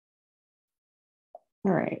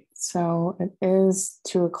All right, so it is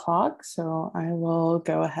 2 o'clock, so I will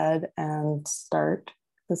go ahead and start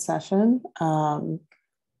the session.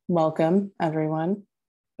 Welcome, everyone.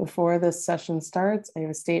 Before this session starts, I have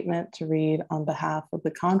a statement to read on behalf of the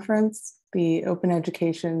conference. The Open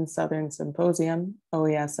Education Southern Symposium,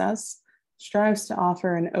 OESS, strives to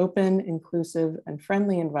offer an open, inclusive, and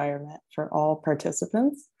friendly environment for all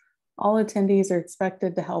participants. All attendees are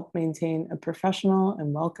expected to help maintain a professional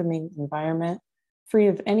and welcoming environment free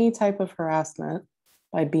of any type of harassment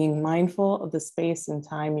by being mindful of the space and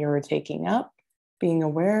time you are taking up, being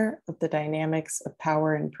aware of the dynamics of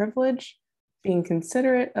power and privilege, being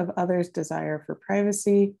considerate of others' desire for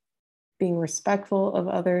privacy, being respectful of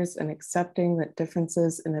others and accepting that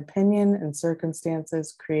differences in opinion and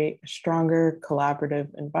circumstances create a stronger collaborative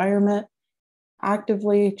environment,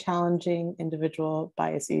 actively challenging individual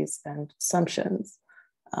biases and assumptions.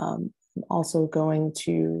 I'm also going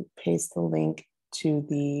to paste the link to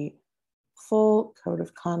the full code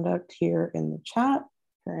of conduct here in the chat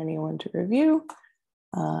for anyone to review.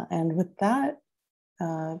 And with that,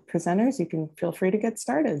 presenters, you can feel free to get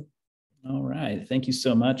started. All right, thank you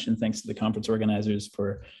so much. And thanks to the conference organizers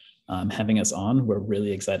for having us on. We're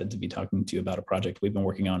really excited to be talking to you about a project we've been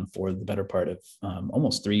working on for the better part of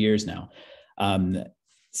almost 3 years now.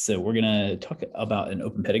 So we're going to talk about an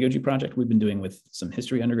open pedagogy project we've been doing with some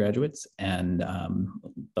history undergraduates, and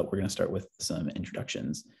but we're going to start with some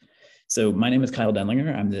introductions. So my name is Kyle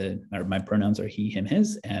Denlinger. My pronouns are he, him,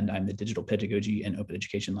 his, and I'm the digital pedagogy and open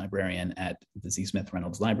education librarian at the Z. Smith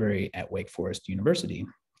Reynolds Library at Wake Forest University.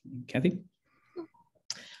 Kathy?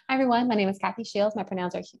 Hi, everyone. My name is Kathy Shields. My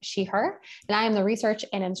pronouns are she, her, and I am the research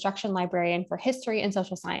and instruction librarian for history and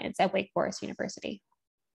social science at Wake Forest University.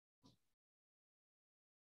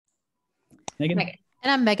 Megan?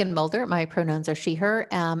 And I'm Megan Mulder. My pronouns are she, her,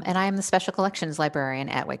 and I am the special collections librarian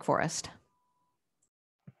at Wake Forest.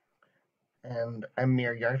 And I'm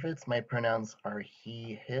Mir Yarfitz. My pronouns are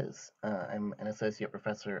he, his. I'm an associate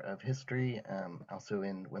professor of history, also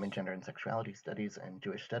in women, gender, and sexuality studies and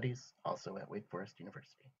Jewish studies, also at Wake Forest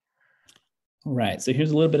University. All right, so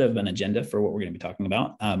here's a little bit of an agenda for what we're going to be talking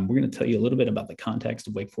about. We're going to tell you a little bit about the context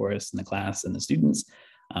of Wake Forest and the class and the students,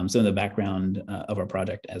 some of the background of our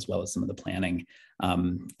project, as well as some of the planning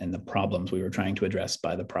and the problems we were trying to address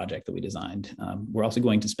by the project that we designed. We're also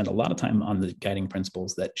going to spend a lot of time on the guiding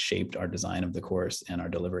principles that shaped our design of the course and our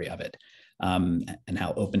delivery of it, and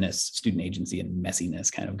how openness, student agency, and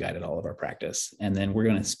messiness kind of guided all of our practice. And then we're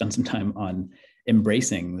going to spend some time on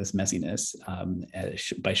embracing this messiness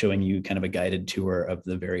by showing you kind of a guided tour of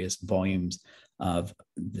the various volumes of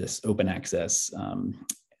this open access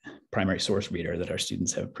primary source reader that our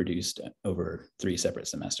students have produced over 3 separate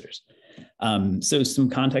semesters. So some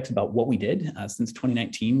context about what we did. Since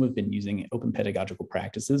 2019, we've been using open pedagogical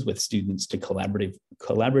practices with students to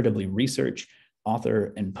collaboratively research,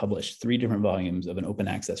 author, and publish 3 different volumes of an open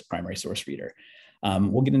access primary source reader.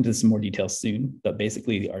 We'll get into some more details soon, but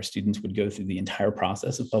basically our students would go through the entire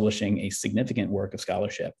process of publishing a significant work of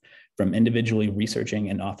scholarship, from individually researching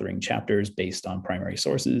and authoring chapters based on primary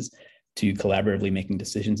sources, to collaboratively making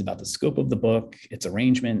decisions about the scope of the book, its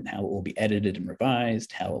arrangement, how it will be edited and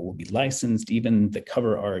revised, how it will be licensed, even the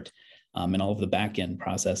cover art, and all of the back-end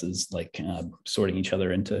processes like sorting each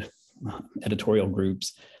other into editorial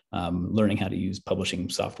groups, learning how to use publishing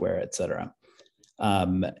software, et cetera.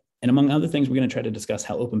 And among other things, we're going to try to discuss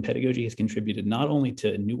how open pedagogy has contributed not only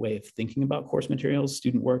to a new way of thinking about course materials,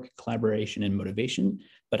 student work, collaboration, and motivation,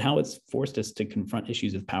 but how it's forced us to confront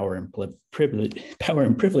issues of power and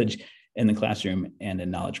privilege in the classroom and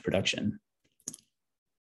in knowledge production.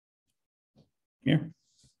 Here.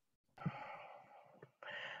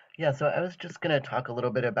 Yeah, so I was just going to talk a little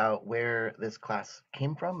bit about where this class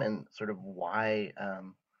came from and sort of why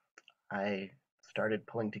I started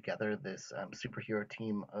pulling together this superhero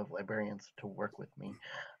team of librarians to work with me.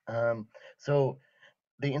 So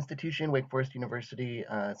the institution, Wake Forest University,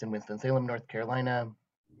 is in Winston-Salem, North Carolina,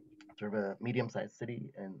 sort of a medium-sized city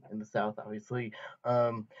in the South, obviously.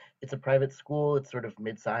 It's a private school. It's sort of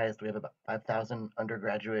mid-sized. We have about 5,000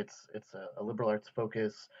 undergraduates. It's a liberal arts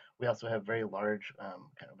focus. We also have very large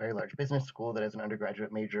business school that has an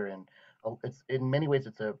undergraduate major, and it's in many ways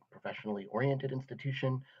it's a professionally oriented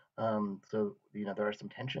institution. So there are some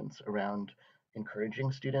tensions around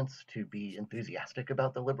encouraging students to be enthusiastic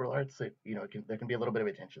about the liberal arts. There can be a little bit of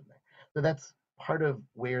a tension there. So that's part of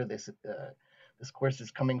where this course is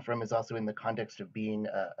coming from, is also in the context of being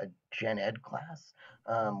a gen ed class,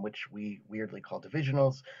 which we weirdly call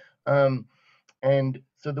divisionals. And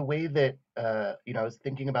so the way that, I was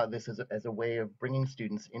thinking about this as a way of bringing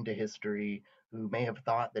students into history who may have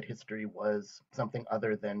thought that history was something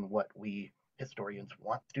other than what we historians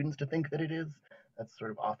want students to think that it is. That's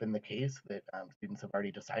sort of often the case, that students have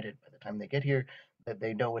already decided by the time they get here that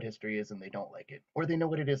they know what history is and they don't like it, or they know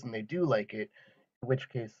what it is and they do like it, in which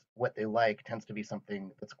case what they like tends to be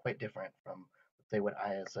something that's quite different from, say, what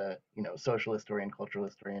I, as a social historian, cultural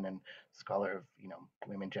historian, and scholar of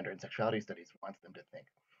women, gender, and sexuality studies, wants them to think.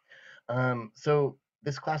 So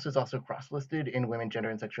this class is also cross-listed in women,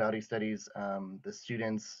 gender, and sexuality studies. The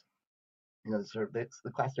students,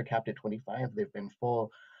 the classes are capped at 25. They've been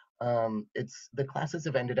full. The classes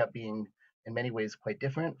have ended up being in many ways quite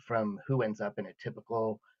different from who ends up in a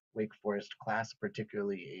typical Wake Forest class,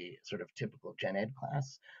 particularly a sort of typical gen ed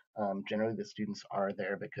class. Generally, the students are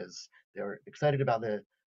there because they're excited about the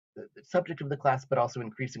subject of the class, but also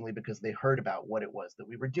increasingly because they heard about what it was that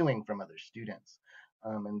we were doing from other students.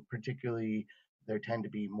 And particularly, there tend to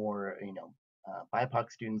be more,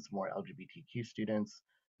 BIPOC students, more LGBTQ students,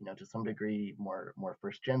 to some degree, more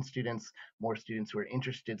first gen students, more students who are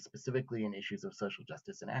interested specifically in issues of social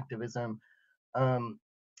justice and activism.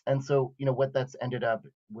 And so, what that's ended up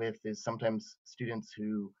with is sometimes students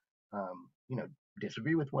who,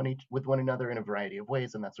 disagree with one another in a variety of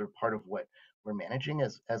ways, and that's sort of part of what we're managing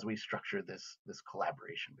as we structure this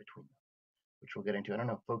collaboration between them, which we'll get into. I don't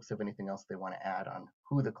know if folks have anything else they want to add on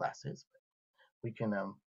who the class is, but we can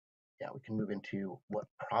we can move into what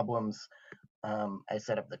problems I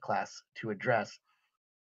set up the class to address.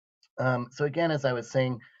 So again, as I was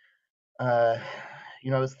saying, I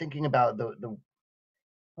was thinking about the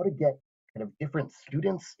how to get kind of different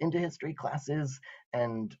students into history classes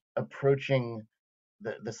and approaching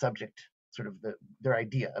the subject, sort of their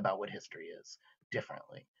idea about what history is,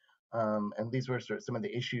 differently. And these were sort of some of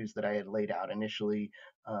the issues that I had laid out initially.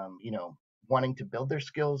 Wanting to build their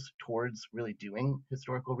skills towards really doing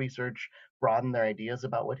historical research, broaden their ideas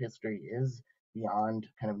about what history is beyond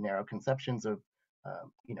kind of narrow conceptions of,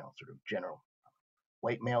 sort of general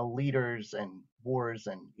white male leaders and wars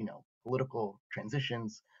and political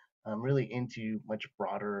transitions, really into much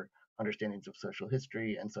broader understandings of social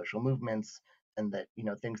history and social movements, and that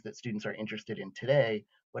things that students are interested in today,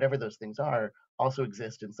 whatever those things are, also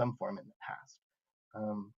exist in some form in the past.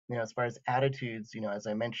 As far as attitudes, as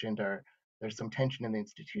I mentioned, there's some tension in the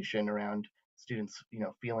institution around students,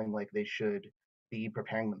 feeling like they should be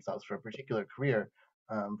preparing themselves for a particular career,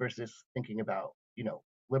 versus thinking about,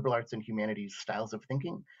 liberal arts and humanities styles of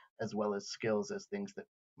thinking, as well as skills as things that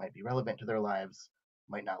might be relevant to their lives,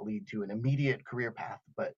 might not lead to an immediate career path,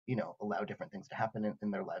 but allow different things to happen in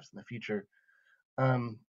their lives in the future.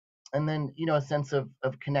 Um, and then a sense of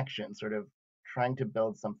connection, sort of trying to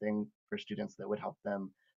build something for students that would help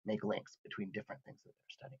them make links between different things that they're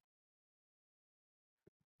studying.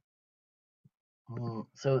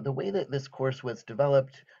 So the way that this course was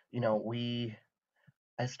developed, I'd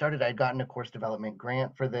gotten a course development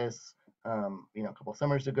grant for this, a couple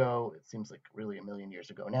summers ago. It seems like really a million years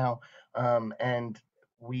ago now. And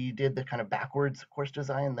we did the kind of backwards course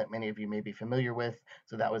design that many of you may be familiar with.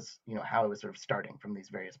 So that was, how I was sort of starting from these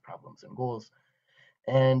various problems and goals.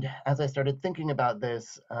 And as I started thinking about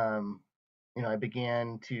this, I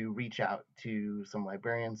began to reach out to some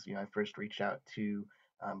librarians. I first reached out to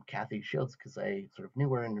Kathy Shields because I sort of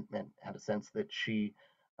knew her and had a sense that she,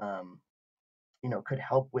 could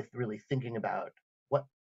help with really thinking about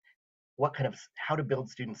what kind of how to build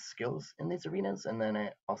students' skills in these arenas. And then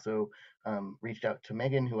I also reached out to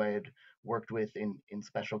Megan, who I had worked with in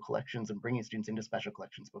special collections and bringing students into special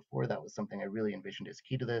collections before. That was something I really envisioned as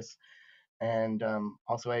key to this. And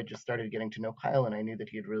also, I had just started getting to know Kyle, and I knew that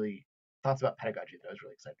he had really thoughts about pedagogy that I was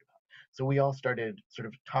really excited about. So we all started sort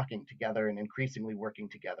of talking together and increasingly working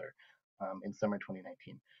together in summer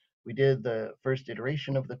 2019. We did the first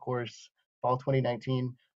iteration of the course fall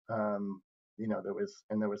 2019.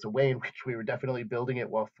 There was a way in which we were definitely building it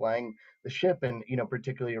while flying the ship, and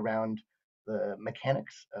particularly around the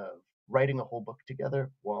mechanics of writing a whole book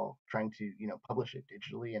together while trying to publish it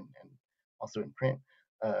digitally and also in print.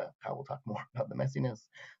 Kyle will talk more about the messiness.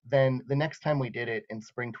 Then the next time we did it in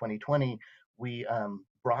spring 2020, we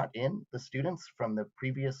brought in the students from the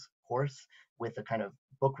previous course with a kind of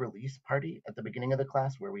book release party at the beginning of the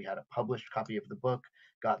class, where we had a published copy of the book,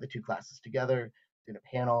 got the two classes together, did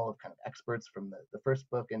a panel of kind of experts from the first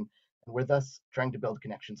book, and we're thus trying to build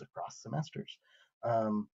connections across semesters.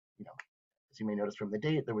 As you may notice from the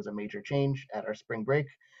date, there was a major change at our spring break,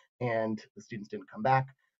 and the students didn't come back.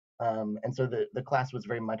 And so the class was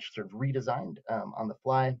very much sort of redesigned on the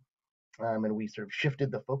fly, and we sort of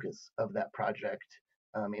shifted the focus of that project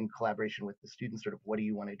in collaboration with the students, sort of what do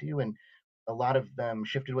you want to do? And a lot of them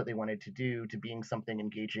shifted what they wanted to do to being something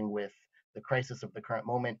engaging with the crisis of the current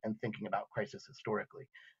moment and thinking about crisis historically.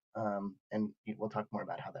 And we'll talk more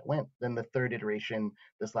about how that went. Then the third iteration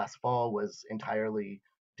this last fall was entirely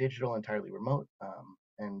digital, entirely remote.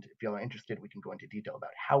 And if y'all are interested, we can go into detail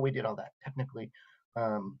about how we did all that technically.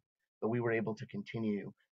 But we were able to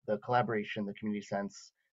continue the collaboration, the community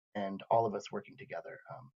sense, and all of us working together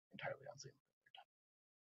entirely on Zoom.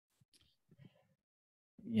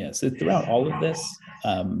 Yeah, so throughout all of this,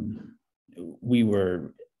 we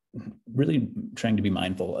were really trying to be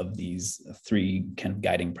mindful of these three kind of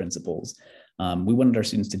guiding principles. We wanted our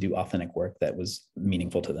students to do authentic work that was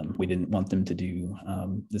meaningful to them. We didn't want them to do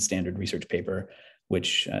the standard research paper,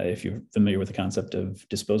 which if you're familiar with the concept of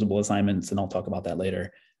disposable assignments, and I'll talk about that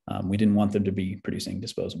later, we didn't want them to be producing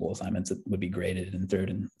disposable assignments that would be graded and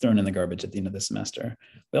thrown in the garbage at the end of the semester.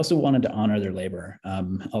 We also wanted to honor their labor.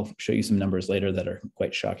 I'll show you some numbers later that are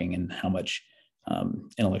quite shocking in how much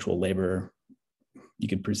intellectual labor you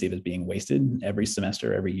could perceive as being wasted every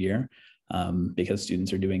semester, every year, because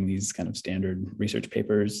students are doing these kind of standard research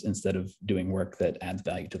papers instead of doing work that adds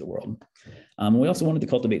value to the world. We also wanted to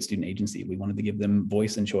cultivate student agency. We wanted to give them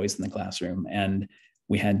voice and choice in the classroom, and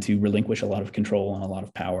we had to relinquish a lot of control and a lot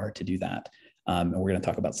of power to do that. And we're going to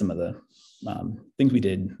talk about some of the things we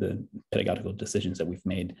did, the pedagogical decisions that we've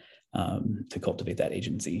made to cultivate that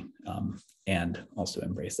agency and also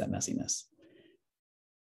embrace that messiness.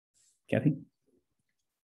 Kathy?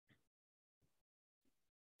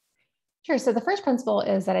 Sure. So the first principle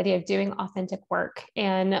is that idea of doing authentic work.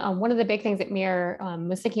 And one of the big things that Mir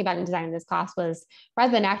was thinking about in designing this class was,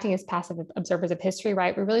 rather than acting as passive observers of history,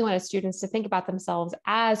 right, we really wanted students to think about themselves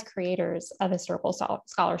as creators of historical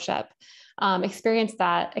scholarship, experience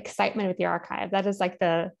that excitement with the archive. That is like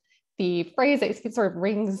the phrase that sort of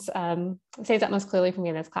rings, says that most clearly for me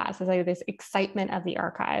in this class, is like this excitement of the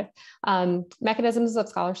archive, mechanisms of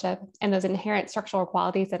scholarship, and those inherent structural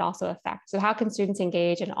qualities that also affect. So how can students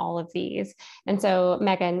engage in all of these? And so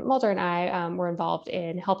Megan, Mulder, and I were involved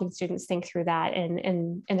in helping students think through that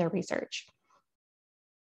in their research.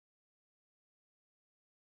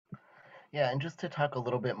 Yeah, and just to talk a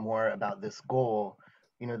little bit more about this goal,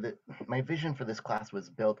 my vision for this class was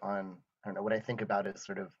built on, I don't know, what I think about as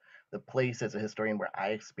sort of the place as a historian where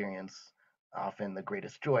I experience often the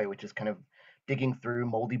greatest joy, which is kind of digging through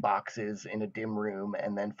moldy boxes in a dim room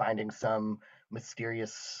and then finding some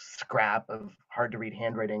mysterious scrap of hard to read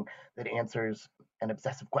handwriting that answers an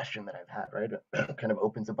obsessive question that I've had, right? Kind of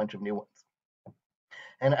opens a bunch of new ones.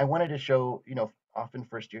 And I wanted to show, often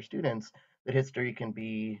first year students that history can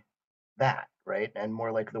be that, right? And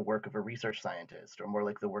more like the work of a research scientist, or more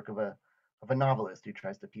like the work of a novelist who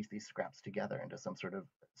tries to piece these scraps together into some sort of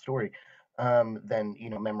story, than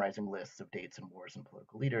memorizing lists of dates and wars and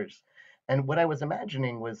political leaders. And what I was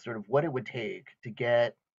imagining was sort of what it would take to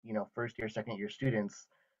get first year, second year students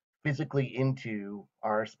physically into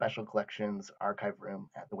our special collections archive room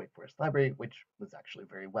at the Wake Forest Library, which was actually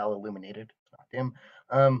very well illuminated. It's not dim.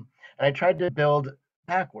 And I tried to build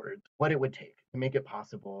backwards what it would take to make it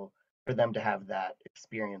possible for them to have that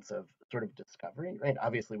experience of sort of discovery, right?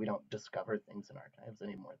 Obviously, we don't discover things in archives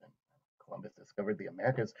any more than Columbus discovered the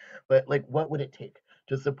Americas, but like, what would it take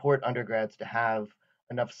to support undergrads to have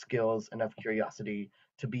enough skills, enough curiosity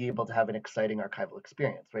to be able to have an exciting archival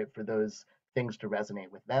experience, right? For those things to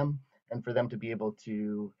resonate with them and for them to be able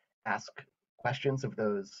to ask questions of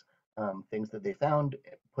those things that they found,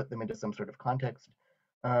 put them into some sort of context.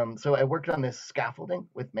 So I worked on this scaffolding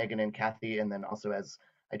with Megan and Kathy, and then also as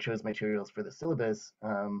I chose materials for the syllabus,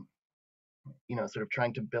 sort of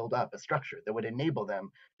trying to build up a structure that would enable them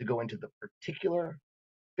to go into the particular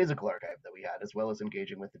physical archive that we had, as well as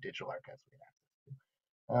engaging with the digital archives we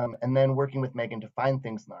had. And then working with Megan to find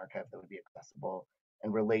things in the archive that would be accessible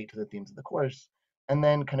and relate to the themes of the course, and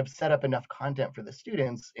then kind of set up enough content for the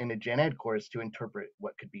students in a gen ed course to interpret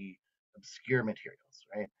what could be obscure materials,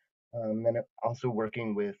 right? Then also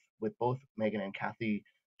working with both Megan and Kathy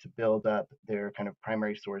to build up their kind of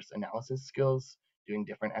primary source analysis skills, doing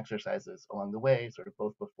different exercises along the way, sort of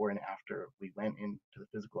both before and after we went into the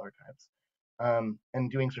physical archives, and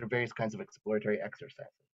doing sort of various kinds of exploratory exercises.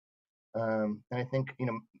 And I think,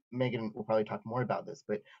 Megan will probably talk more about this,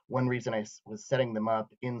 but one reason I was setting them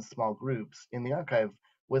up in small groups in the archive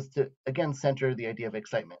was to, again, center the idea of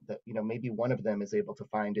excitement, that, maybe one of them is able to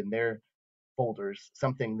find in their folders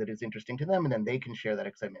something that is interesting to them, and then they can share that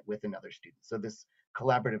excitement with another student. So this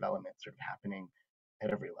collaborative element sort of happening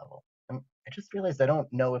at every level. And I just realized I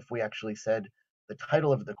don't know if we actually said the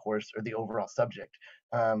title of the course or the overall subject.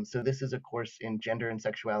 So this is a course in gender and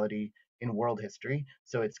sexuality in world history,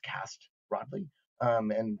 so it's cast broadly.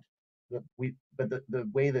 And the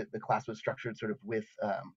way that the class was structured, sort of with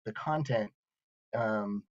the content,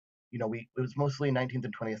 it was mostly 19th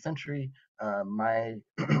and 20th century. My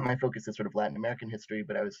my focus is sort of Latin American history,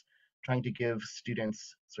 but I was trying to give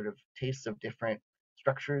students sort of tastes of different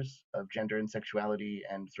structures of gender and sexuality,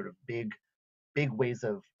 and sort of big ways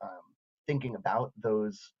of thinking about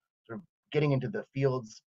those, sort of getting into the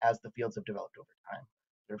fields as the fields have developed over time,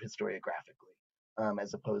 sort of historiographically,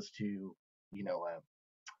 as opposed to,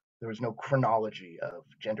 there was no chronology of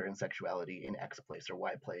gender and sexuality in X place or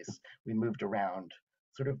Y place. We moved around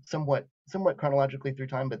sort of somewhat chronologically through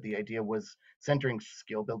time, but the idea was centering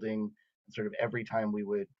skill building. Sort of every time we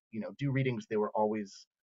would, do readings, they were always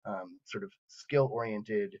sort of skill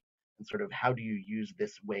oriented, and sort of how do you use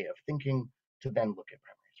this way of thinking to then look at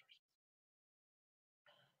primary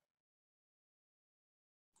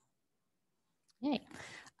sources. Yay.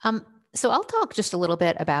 So I'll talk just a little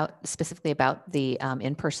bit specifically about the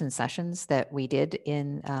in-person sessions that we did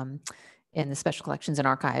in the special collections and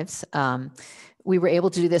archives. We were able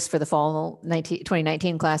to do this for the fall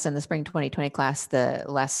 2019 class and the spring 2020 class. The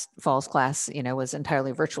last fall's class, was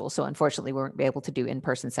entirely virtual. So unfortunately, we weren't able to do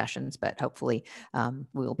in-person sessions, but hopefully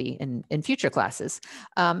we will be in future classes.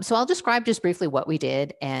 So I'll describe just briefly what we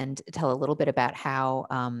did and tell a little bit about how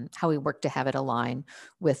we worked to have it align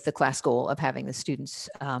with the class goal of having the students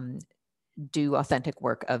do authentic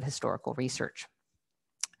work of historical research.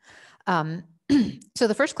 So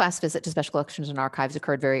the first class visit to special collections and archives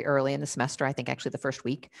occurred very early in the semester, I think actually the first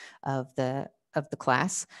week of the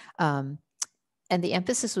class. And the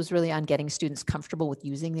emphasis was really on getting students comfortable with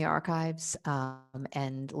using the archives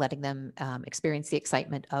and letting them experience the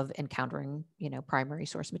excitement of encountering, primary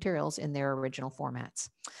source materials in their original formats.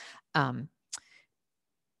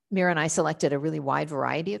 Mir and I selected a really wide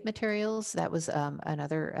variety of materials. That was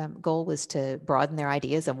another goal, was to broaden their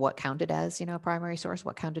ideas of what counted as, a primary source,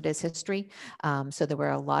 what counted as history. So there were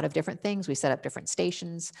a lot of different things. We set up different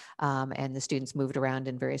stations, and the students moved around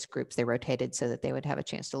in various groups. They rotated so that they would have a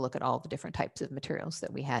chance to look at all the different types of materials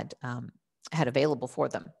that we had available for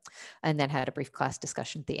them, and then had a brief class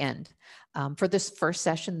discussion at the end. For this first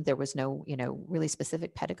session, there was no, really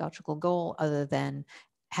specific pedagogical goal other than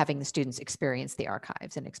having the students experience the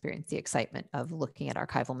archives and experience the excitement of looking at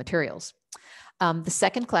archival materials. The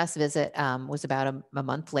second class visit was about a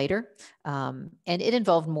month later, and it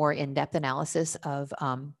involved more in-depth analysis of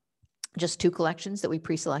just two collections that we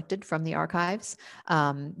pre-selected from the archives.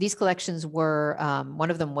 These collections were, one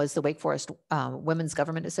of them was the Wake Forest Women's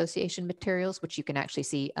Government Association materials, which you can actually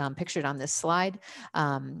see pictured on this slide.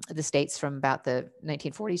 This dates from about the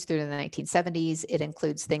 1940s through the 1970s. It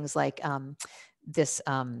includes things like this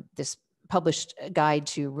published guide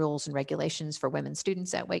to rules and regulations for women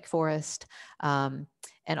students at Wake Forest, and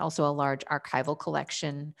also a large archival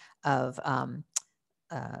collection of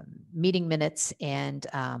meeting minutes and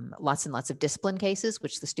lots and lots of discipline cases,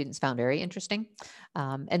 which the students found very interesting.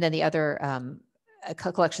 And then the other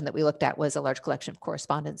collection that we looked at was a large collection of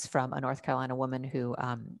correspondence from a North Carolina woman who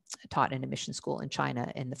taught in a mission school in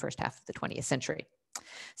China in the first half of the 20th century.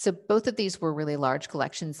 So both of these were really large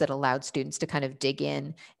collections that allowed students to kind of dig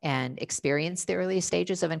in and experience the earliest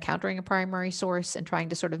stages of encountering a primary source and trying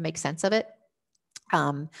to sort of make sense of it.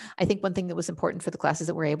 I think one thing that was important for the classes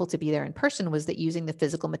that were able to be there in person was that using the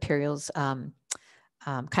physical materials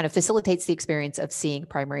kind of facilitates the experience of seeing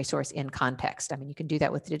primary source in context. I mean, you can do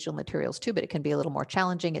that with digital materials too, but it can be a little more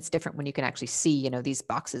challenging. It's different when you can actually see, these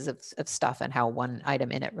boxes of stuff and how one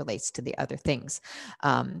item in it relates to the other things,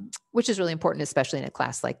 which is really important, especially in a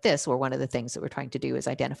class like this, where one of the things that we're trying to do is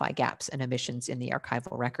identify gaps and omissions in the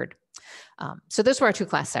archival record. So those were our two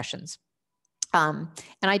class sessions. And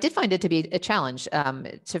I did find it to be a challenge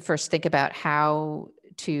to first think about how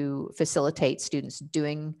to facilitate students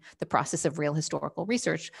doing the process of real historical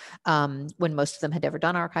research when most of them had never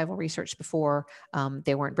done archival research before.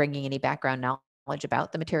 They weren't bringing any background knowledge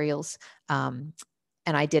about the materials. And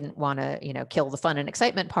I didn't want to, kill the fun and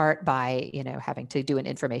excitement part by, having to do an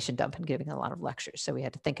information dump and giving a lot of lectures. So we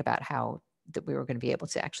had to think about how that we were going to be able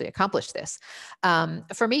to actually accomplish this.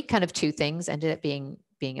 For me, kind of two things ended up being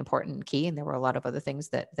important and key. And there were a lot of other things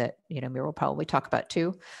that Mir will probably talk about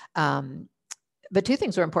too. But two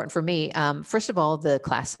things were important for me. First of all, the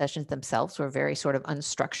class sessions themselves were very sort of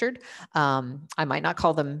unstructured. I might not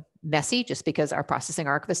call them messy just because our processing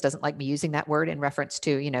archivist doesn't like me using that word in reference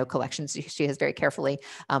to, collections she has very carefully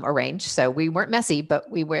arranged. So we weren't messy, but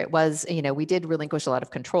we did relinquish a lot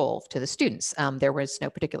of control to the students. There was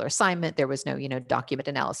no particular assignment. There was no, document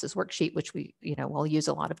analysis worksheet, which we, will use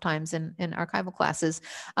a lot of times in archival classes.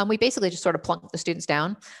 We basically just sort of plunked the students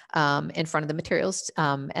down in front of the materials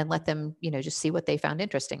and let them, just see what they found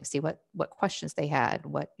interesting, see what questions they had,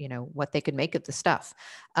 what they could make of the stuff.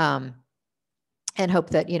 and hope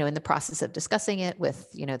that, in the process of discussing it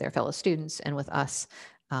with, their fellow students and with us,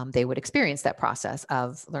 they would experience that process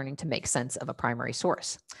of learning to make sense of a primary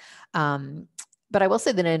source. But I will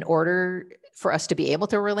say that in order for us to be able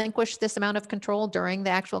to relinquish this amount of control during the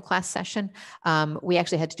actual class session, we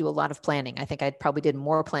actually had to do a lot of planning. I think I probably did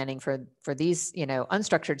more planning for these,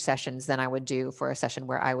 unstructured sessions than I would do for a session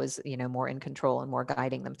where I was, more in control and more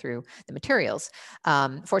guiding them through the materials.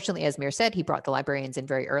 Fortunately, as Mir said, he brought the librarians in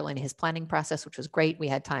very early in his planning process, which was great. We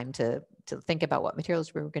had time to think about what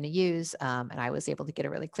materials we were going to use, and I was able to get a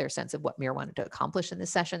really clear sense of what Mir wanted to accomplish in the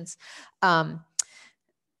sessions.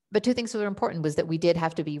 But two things that were important was that we did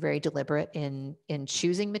have to be very deliberate in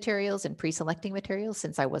choosing materials and pre-selecting materials,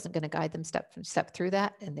 since I wasn't going to guide them step through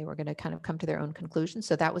that, and they were going to kind of come to their own conclusions.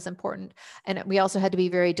 So that was important. And we also had to be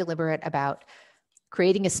very deliberate about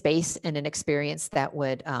creating a space and an experience that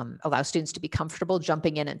would allow students to be comfortable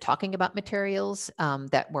jumping in and talking about materials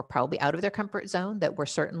that were probably out of their comfort zone, that were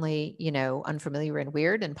certainly, unfamiliar and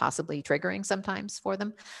weird and possibly triggering sometimes for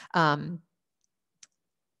them.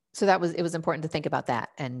 So it was important to think about that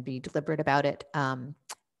and be deliberate about it.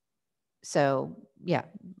 So yeah,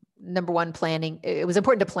 number one, planning. It was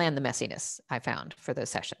important to plan the messiness, I found, for those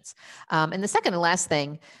sessions. And the second and last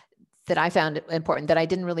thing that I found important, that I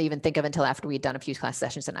didn't really even think of until after we'd done a few class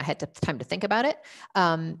sessions and I had time to think about it.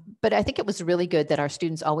 But I think it was really good that our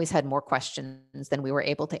students always had more questions than we were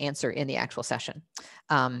able to answer in the actual session.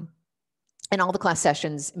 In all the class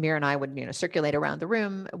sessions, Mir and I would, circulate around the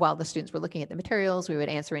room while the students were looking at the materials. We would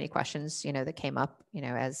answer any questions, that came up,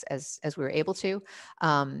 as we were able to.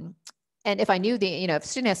 And if I knew if a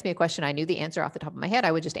student asked me a question, I knew the answer off the top of my head,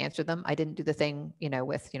 I would just answer them. I didn't do the thing,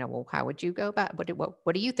 with, well, how would you go about,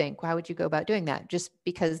 what do you think? How would you go about doing that? Just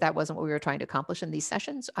because that wasn't what we were trying to accomplish in these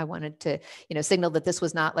sessions. I wanted to, signal that this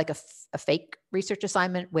was not like a fake research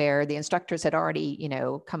assignment where the instructors had already,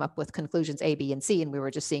 come up with conclusions A, B, and C, and we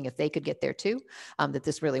were just seeing if they could get there too, that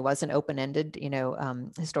this really was an open-ended,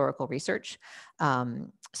 historical research.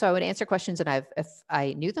 So I would answer questions if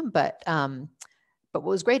I knew them, but what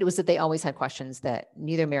was great was that they always had questions that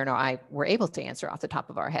neither Mir nor I were able to answer off the top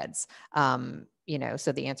of our heads.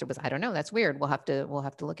 So the answer was, I don't know, that's weird. We'll have to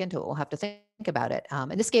look into it. We'll have to think about it.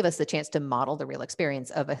 And this gave us the chance to model the real experience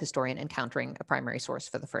of a historian encountering a primary source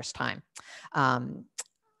for the first time.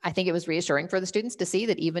 I think it was reassuring for the students to see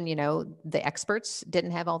that even, the experts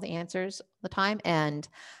didn't have all the answers all the time. And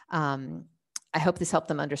I hope this helped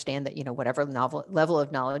them understand that, whatever level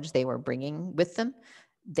of knowledge they were bringing with them,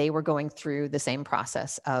 they were going through the same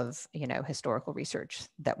process of, historical research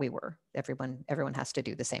that we were. Everyone has to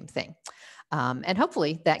do the same thing. And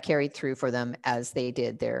hopefully that carried through for them as they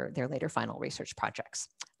did their later final research projects.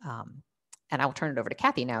 And I'll turn it over to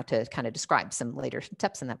Kathy now to kind of describe some later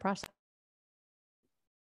steps in that process.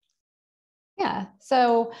 Yeah,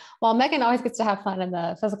 so while Megan always gets to have fun in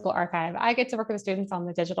the physical archive, I get to work with the students on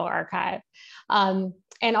the digital archive.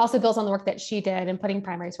 And also builds on the work that she did in putting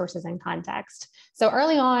primary sources in context. So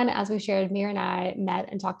early on, as we shared, Mir and I met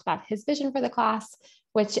and talked about his vision for the class,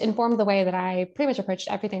 which informed the way that I pretty much approached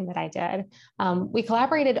everything that I did. We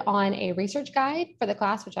collaborated on a research guide for the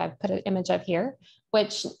class, which I've put an image of here,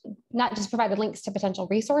 which not just provided links to potential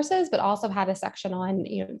resources, but also had a section on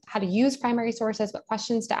how to use primary sources, what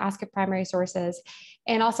questions to ask of primary sources,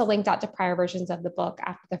 and also linked out to prior versions of the book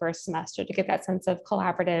after the first semester to get that sense of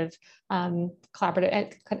collaborative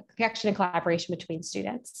connection and collaboration between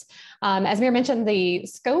students. As Mir mentioned, the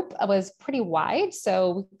scope was pretty wide,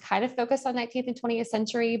 so we kind of focused on 19th and 20th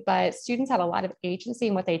century, but students had a lot of agency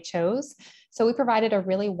in what they chose. So we provided a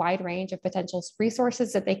really wide range of potential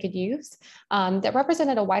resources that they could use that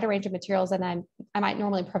represented a wider range of materials than I might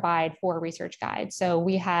normally provide for a research guide. So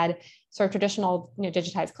we had sort of traditional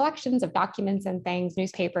digitized collections of documents and things,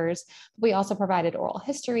 newspapers. We also provided oral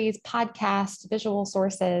histories, podcasts, visual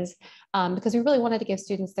sources, because we really wanted to give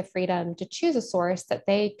students the freedom to choose a source that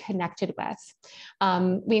they connected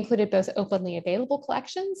with. We included both openly available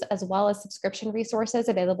collections as well as subscription resources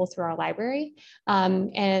available through our library.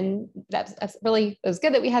 And that's really, it was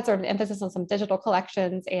good that we had sort of an emphasis on some digital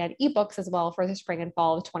collections and ebooks as well for the spring and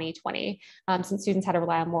fall of 2020, since students had to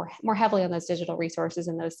rely on more heavily on those digital resources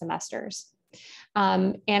in those semesters.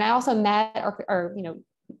 And I also met or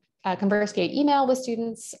conversed via email with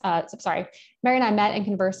students. Mary and I met and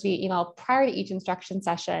conversed via email prior to each instruction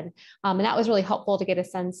session. And that was really helpful to get a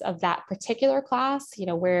sense of that particular class,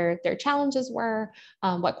 where their challenges were,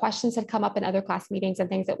 what questions had come up in other class meetings and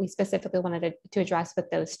things that we specifically wanted to address with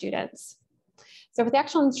those students. So for the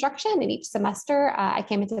actual instruction in each semester, I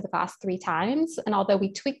came into the class 3 times. And although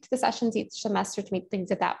we tweaked the sessions each semester to meet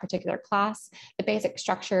things of that particular class, the basic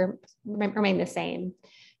structure remained the same.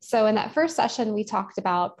 So in that first session, we talked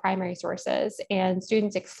about primary sources, and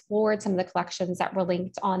students explored some of the collections that were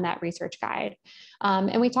linked on that research guide.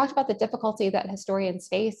 And we talked about the difficulty that historians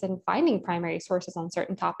face in finding primary sources on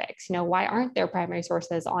certain topics. Why aren't there primary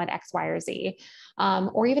sources on X, Y, or Z?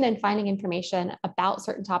 Or even in finding information about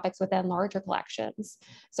certain topics within larger collections.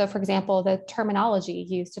 So for example, the terminology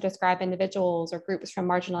used to describe individuals or groups from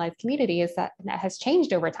marginalized communities that has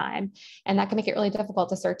changed over time. And that can make it really difficult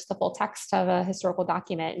to search the full text of a historical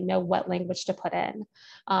document and know what language to put in.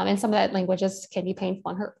 And some of that languages can be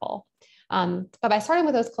painful and hurtful. But by starting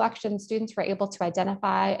with those collections, students were able to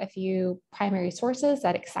identify a few primary sources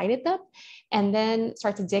that excited them and then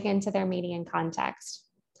start to dig into their meaning and context.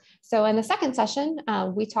 So in the second session,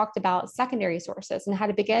 we talked about secondary sources and how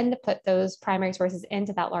to begin to put those primary sources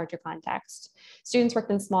into that larger context. Students worked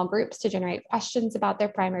in small groups to generate questions about their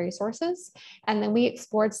primary sources. And then we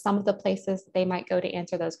explored some of the places they might go to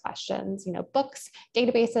answer those questions, books,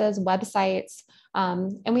 databases, websites.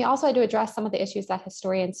 And we also had to address some of the issues that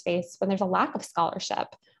historians face when there's a lack of scholarship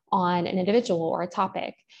on an individual or a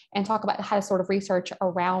topic, and talk about how to sort of research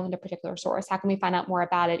around a particular source. How can we find out more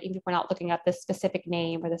about it, even if we're not looking at the specific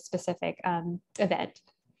name or the specific event?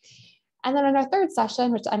 And then in our third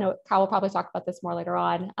session, which I know Kyle will probably talk about this more later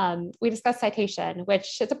on, we discussed citation,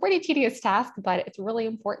 which is a pretty tedious task, but it's really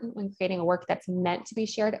important when creating a work that's meant to be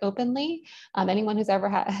shared openly. Anyone who's ever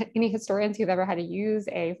had, any historians who've ever had to use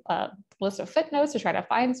a list of footnotes to try to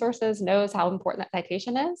find sources knows how important that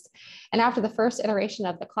citation is. And after the first iteration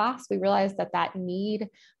of the class, we realized that that need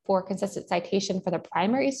for consistent citation for the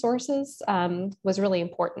primary sources was really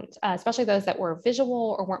important, especially those that were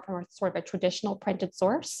visual or weren't from sort of a traditional printed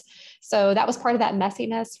source. So that was part of that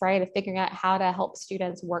messiness, right, of figuring out how to help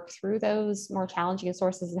students work through those more challenging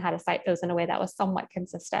sources and how to cite those in a way that was somewhat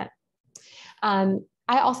consistent.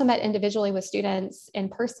 I also met individually with students in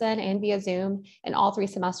person and via Zoom in all 3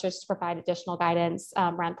 semesters to provide additional guidance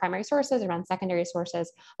around primary sources, around secondary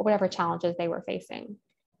sources, or whatever challenges they were facing.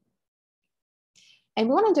 And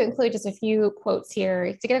we wanted to include just a few quotes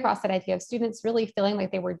here to get across that idea of students really feeling like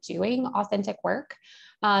they were doing authentic work.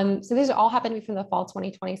 So these all happened to me from the fall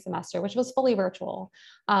 2020 semester, which was fully virtual.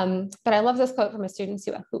 But I love this quote from a student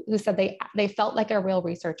who said they felt like a real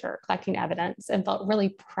researcher collecting evidence and felt really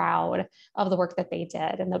proud of the work that they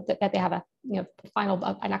did, and that they have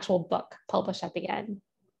an actual book published at the end.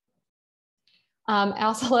 I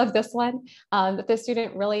also love this one, that the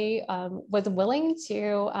student really was willing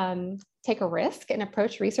to take a risk and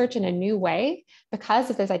approach research in a new way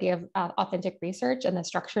because of this idea of authentic research and the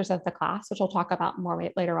structures of the class, which we'll talk about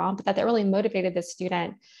more later on, but that really motivated the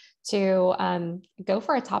student to go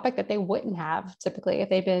for a topic that they wouldn't have typically if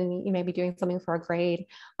they've been maybe doing something for a grade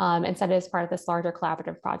instead as part of this larger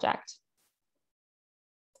collaborative project.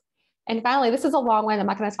 And finally, this is a long one. I'm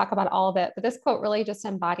not going to talk about all of it, but this quote really just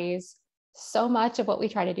embodies so much of what we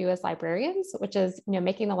try to do as librarians, which is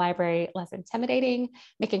making the library less intimidating,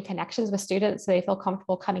 making connections with students so they feel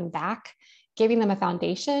comfortable coming back, giving them a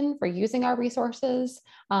foundation for using our resources.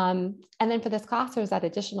 And then for this class, there's that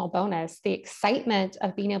additional bonus, the excitement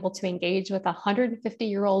of being able to engage with a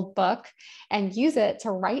 150-year-old book and use it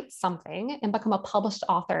to write something and become a published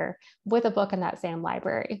author with a book in that same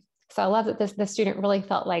library. So I love that the student really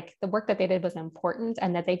felt like the work that they did was important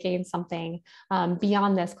and that they gained something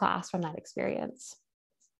beyond this class from that experience.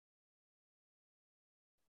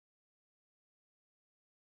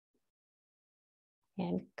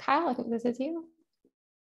 And Kyle, I think this is you.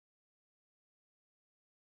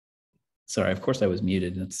 Sorry, of course I was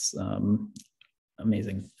muted. It's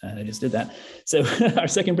amazing. I just did that. So our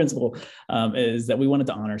second principle is that we wanted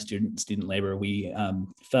to honor student labor. We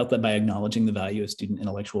felt that by acknowledging the value of student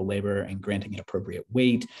intellectual labor and granting it appropriate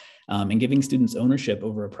weight and giving students ownership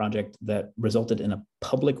over a project that resulted in a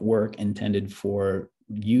public work intended for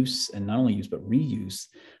use, and not only use, but reuse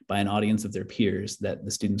by an audience of their peers, that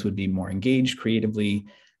the students would be more engaged creatively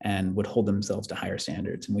and would hold themselves to higher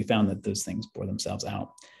standards. And we found that those things bore themselves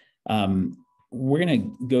out. We're going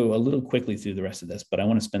to go a little quickly through the rest of this, but I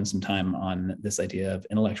want to spend some time on this idea of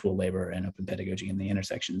intellectual labor and open pedagogy and the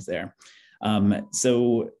intersections there.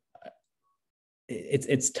 So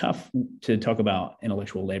it's tough to talk about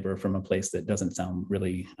intellectual labor from a place that doesn't sound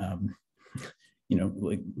really,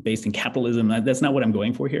 like based in capitalism. That's not what I'm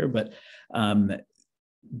going for here, but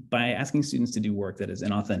by asking students to do work that is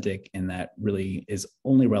inauthentic and that really is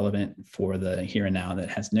only relevant for the here and now, that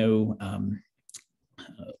has no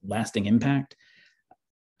lasting impact,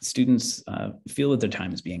 students feel that their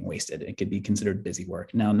time is being wasted. It could be considered busy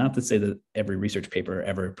work. Now, not to say that every research paper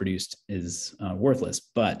ever produced is worthless,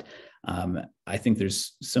 but I think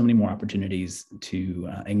there's so many more opportunities to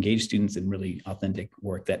engage students in really authentic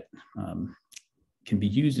work that can be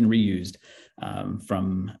used and reused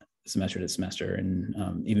from semester to semester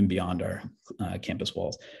and even beyond our campus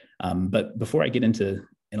walls. But before I get into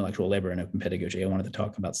intellectual labor and open pedagogy, I wanted to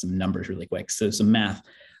talk about some numbers really quick. So some math.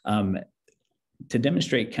 To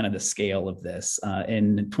demonstrate kind of the scale of this,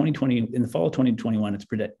 in the fall of 2021, it's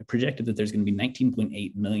projected that there's going to be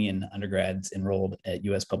 19.8 million undergrads enrolled at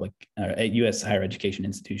U.S. higher education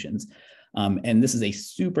institutions. And this is a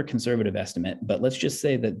super conservative estimate, but let's just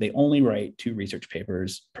say that they only write 2 research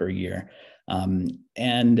papers per year.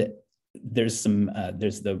 And there's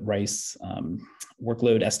the Rice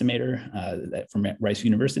workload estimator from Rice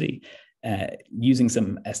University. Using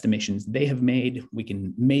some estimations they have made, we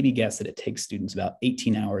can maybe guess that it takes students about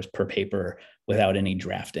 18 hours per paper without any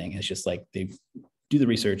drafting. It's just like they do the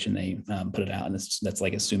research and they put it out, and that's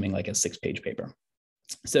like assuming like a 6-page paper.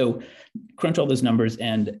 So crunch all those numbers,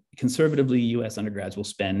 and conservatively, US undergrads will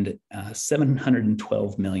spend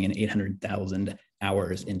 712,800,000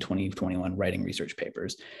 hours in 2021 writing research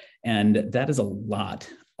papers. And that is a lot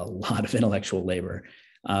of intellectual labor.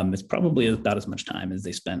 It's probably about as much time as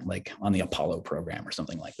they spent like on the Apollo program or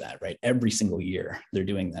something like that, right? Every single year they're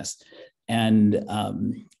doing this. And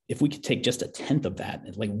if we could take just 1/10 of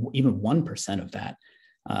that, like even 1% of that,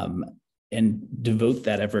 and devote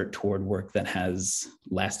that effort toward work that has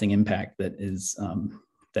lasting impact, that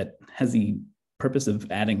has the purpose of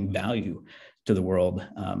adding value to the world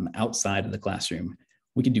outside of the classroom,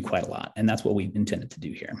 we could do quite a lot. And that's what we intended to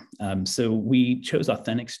do here. So we chose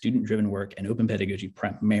authentic student-driven work and open pedagogy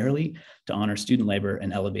primarily to honor student labor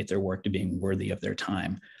and elevate their work to being worthy of their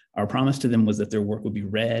time. Our promise to them was that their work would be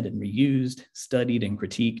read and reused, studied and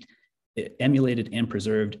critiqued, emulated and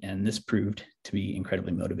preserved, and this proved to be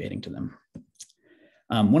incredibly motivating to them.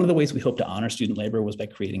 One of the ways we hope to honor student labor was by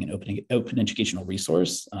creating an open educational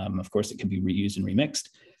resource. Of course, it can be reused and remixed.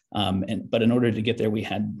 But in order to get there, we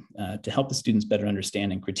had to help the students better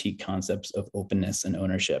understand and critique concepts of openness and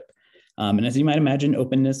ownership. And as you might imagine,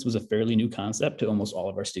 openness was a fairly new concept to almost all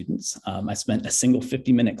of our students. I spent a single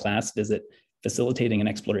 50-minute class visit facilitating an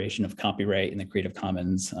exploration of copyright in the Creative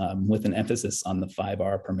Commons with an emphasis on the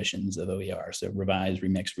 5R permissions of OER. So revise,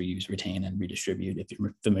 remix, reuse, retain, and redistribute, if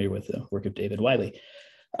you're familiar with the work of David Wiley.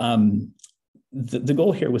 The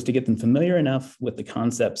goal here was to get them familiar enough with the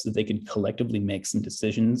concepts that they could collectively make some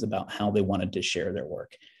decisions about how they wanted to share their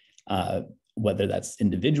work, whether that's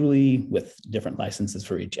individually with different licenses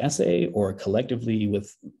for each essay or collectively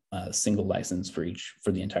with a single license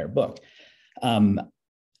for the entire book.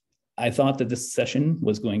 I thought that this session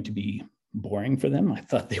was going to be boring for them. I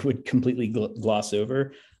thought they would completely gloss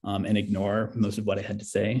over and ignore most of what I had to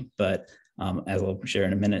say, but as I'll share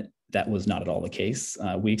in a minute, that was not at all the case.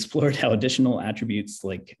 We explored how additional attributes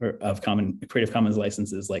of Creative Commons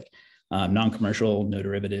licenses like non-commercial, no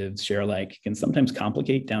derivatives, share alike can sometimes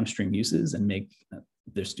complicate downstream uses and make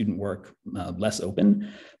their student work less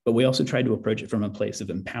open. But we also tried to approach it from a place of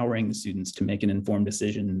empowering the students to make an informed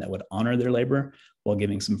decision that would honor their labor while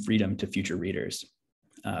giving some freedom to future readers.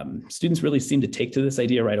 Students really seemed to take to this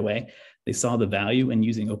idea right away. They saw the value in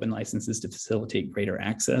using open licenses to facilitate greater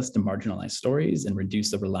access to marginalized stories and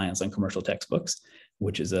reduce the reliance on commercial textbooks,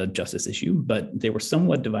 which is a justice issue, but they were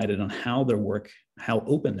somewhat divided on how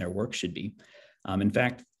open their work should be. In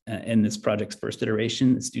fact, in this project's first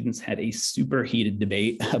iteration, the students had a super heated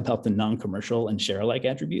debate about the non-commercial and share-alike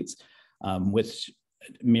attributes, which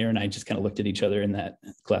Mir and I just kind of looked at each other in that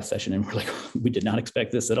class session and we're like, we did not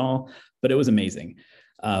expect this at all, but it was amazing.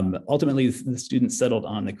 Ultimately, the students settled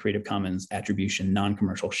on the Creative Commons attribution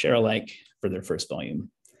non-commercial share-alike for their first volume.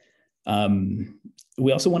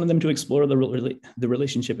 We also wanted them to explore the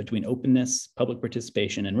relationship between openness, public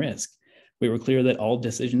participation, and risk. We were clear that all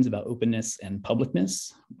decisions about openness and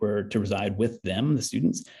publicness were to reside with them, the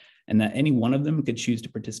students, and that any one of them could choose to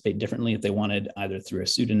participate differently if they wanted, either through a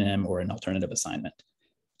pseudonym or an alternative assignment.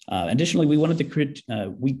 Additionally, we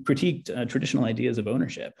critiqued traditional ideas of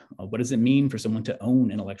ownership. What does it mean for someone to own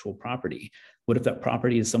intellectual property? What if that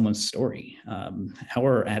property is someone's story? How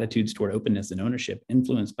are our attitudes toward openness and ownership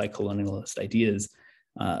influenced by colonialist ideas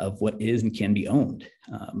of what is and can be owned?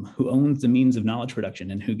 Who owns the means of knowledge production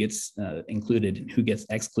and who gets included and who gets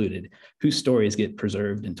excluded? Whose stories get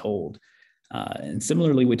preserved and told? And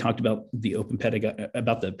similarly, we talked about the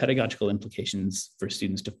pedagogical implications for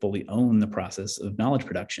students to fully own the process of knowledge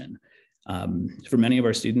production. For many of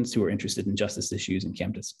our students who are interested in justice issues and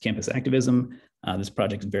campus activism, this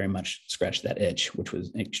project very much scratched that itch, which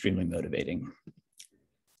was extremely motivating.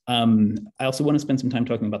 I also want to spend some time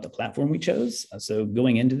talking about the platform we chose. So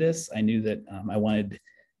going into this, I knew that I wanted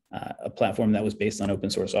a platform that was based on open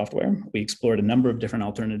source software. We explored a number of different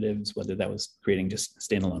alternatives, whether that was creating just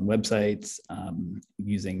standalone websites,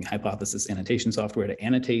 using hypothesis annotation software to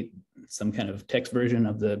annotate some kind of text version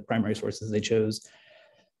of the primary sources they chose.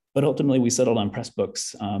 But ultimately, we settled on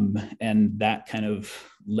Pressbooks, and that kind of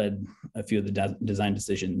led a few of the design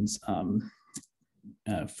decisions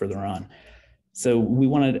further on. So we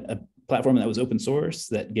wanted a platform that was open source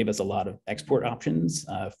that gave us a lot of export options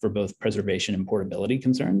for both preservation and portability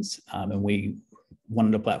concerns. And we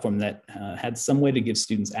wanted a platform that had some way to give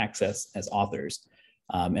students access as authors.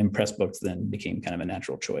 And Pressbooks then became kind of a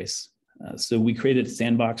natural choice. So we created a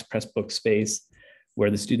sandbox Pressbook space where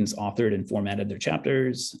the students authored and formatted their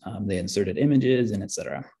chapters, they inserted images, and et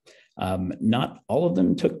cetera. Not all of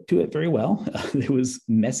them took to it very well. It was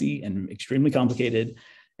messy and extremely complicated.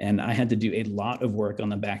 And I had to do a lot of work on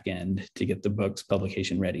the back end to get the book's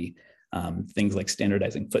publication ready. Things like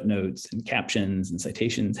standardizing footnotes and captions and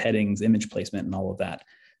citations, headings, image placement, and all of that.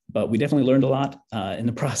 But we definitely learned a lot in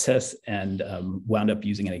the process and wound up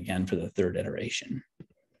using it again for the third iteration.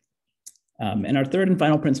 And our third and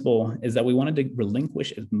final principle is that we wanted to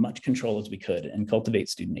relinquish as much control as we could and cultivate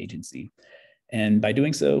student agency. And by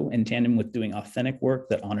doing so, in tandem with doing authentic work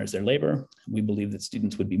that honors their labor, we believe that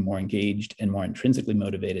students would be more engaged and more intrinsically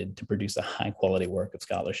motivated to produce a high quality work of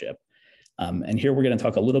scholarship. And here we're going to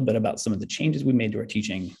talk a little bit about some of the changes we made to our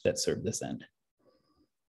teaching that serve this end.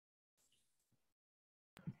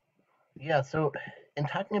 Yeah, so in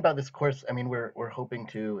talking about this course, I mean, we're hoping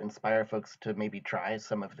to inspire folks to maybe try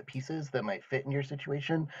some of the pieces that might fit in your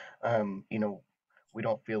situation. You know, we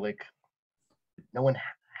don't feel like no one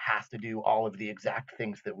has to do all of the exact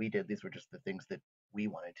things that we did. These were just the things that we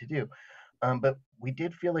wanted to do. But we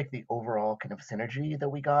did feel like the overall kind of synergy that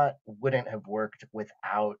we got wouldn't have worked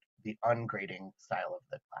without the ungrading style of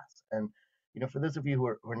the class. And you know, for those of you who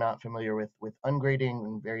are not familiar with ungrading,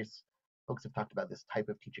 and various folks have talked about this type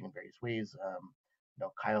of teaching in various ways. You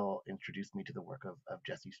know, Kyle introduced me to the work of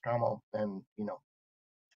Jesse Strommel, and you know,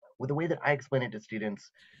 well, the way that I explain it to students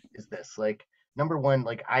is this: like, number one,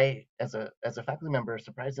 like I, as a faculty member,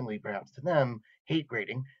 surprisingly perhaps to them, hate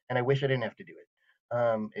grading, and I wish I didn't have to do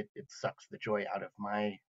it. It sucks the joy out of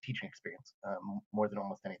my teaching experience more than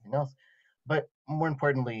almost anything else. But more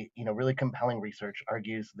importantly, you know, really compelling research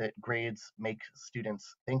argues that grades make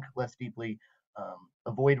students think less deeply,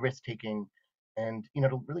 avoid risk taking, and you know,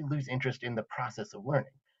 to really lose interest in the process of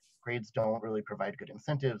learning. Grades don't really provide good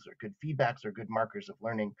incentives or good feedbacks or good markers of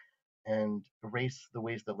learning, and erase the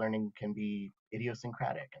ways that learning can be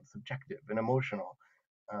idiosyncratic and subjective and emotional.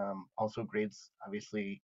 Also, grades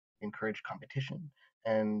obviously encourage competition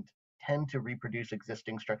and tend to reproduce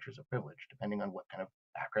existing structures of privilege, depending on what kind of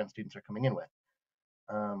background students are coming in with.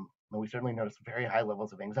 We certainly notice very high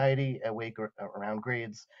levels of anxiety at wake or around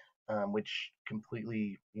grades, which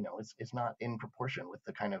completely, you know, is not in proportion with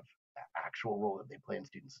the kind of actual role that they play in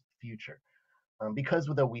students' future. Because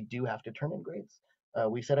though we do have to turn in grades,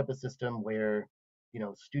 we set up a system where, you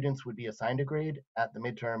know, students would be assigned a grade at the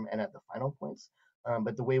midterm and at the final points.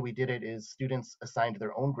 But the way we did it is students assigned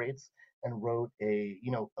their own grades and wrote a,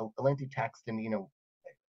 you know, a lengthy text, and, you know,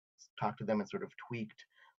 talked to them and sort of tweaked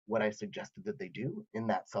what I suggested that they do in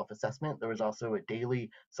that self-assessment. There was also a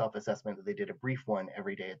daily self-assessment that they did, a brief one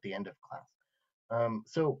every day at the end of class.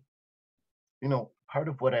 So, you know, part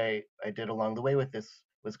of what I did along the way with this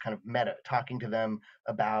was kind of meta, talking to them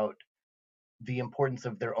about the importance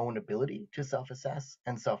of their own ability to self-assess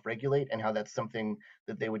and self-regulate, and how that's something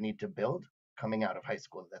that they would need to build coming out of high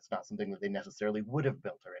school. That's not something that they necessarily would have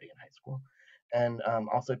built already in high school. And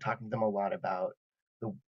also talking to them a lot about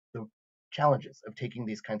the challenges of taking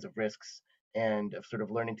these kinds of risks, and of sort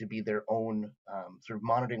of learning to be their own sort of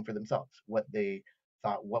monitoring for themselves what they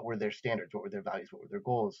thought, what were their standards, what were their values, what were their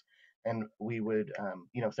goals. And we would,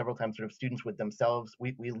 you know, several times sort of students with themselves,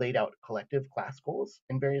 we laid out collective class goals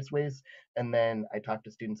in various ways. And then I talked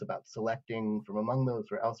to students about selecting from among those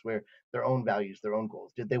or elsewhere their own values, their own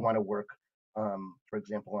goals. Did they want to work, for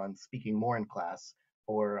example, on speaking more in class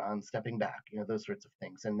or on stepping back, you know, those sorts of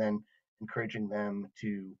things. And then encouraging them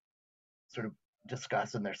to sort of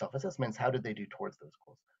discuss in their self-assessments, how did they do towards those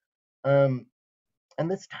goals. And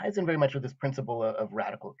this ties in very much with this principle of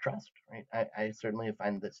radical trust, right? I certainly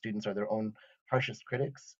find that students are their own harshest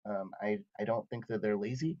critics. I don't think that they're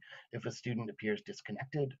lazy. If a student appears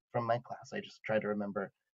disconnected from my class, I just try to remember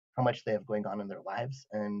how much they have going on in their lives.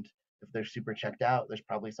 And if they're super checked out, there's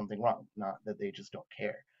probably something wrong, not that they just don't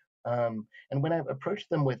care. And when I've approached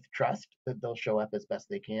them with trust that they'll show up as best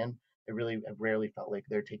they can, I've rarely felt like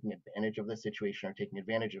they're taking advantage of the situation or taking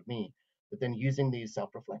advantage of me. But then using these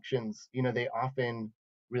self-reflections, you know, they often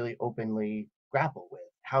really openly grapple with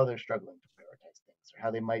how they're struggling to prioritize things, or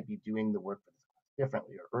how they might be doing the work for this class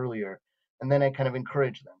differently or earlier. And then I kind of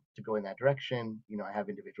encourage them to go in that direction. I have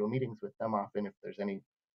individual meetings with them often if there's any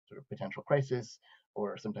sort of potential crisis,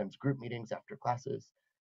 or sometimes group meetings after classes.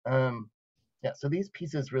 Yeah, so these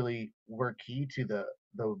pieces really were key to the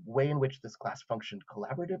way in which this class functioned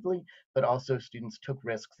collaboratively, but also students took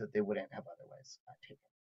risks that they wouldn't have otherwise taken.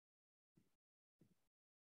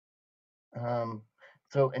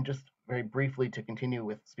 And just very briefly to continue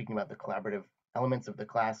with speaking about the collaborative elements of the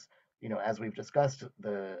class, as we've discussed,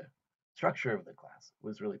 the structure of the class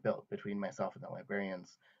was really built between myself and the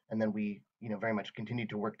librarians, and then we, very much continued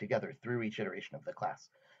to work together through each iteration of the class.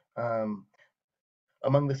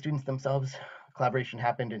 Among the students themselves, collaboration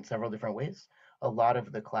happened in several different ways. A lot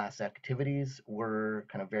of the class activities were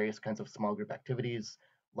kind of various kinds of small group activities,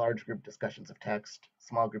 large group discussions of text,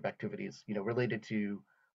 small group activities, related to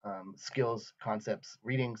skills, concepts,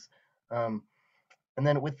 readings. And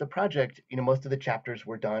then with the project, most of the chapters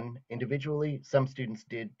were done individually. Some students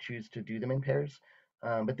did choose to do them in pairs,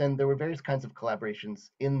 but then there were various kinds of collaborations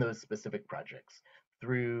in those specific projects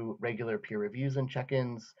through regular peer reviews and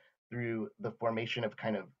check-ins, through the formation of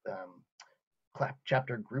kind of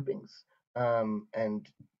chapter groupings. And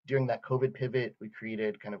during that COVID pivot, we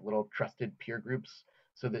created kind of little trusted peer groups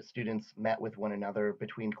so that students met with one another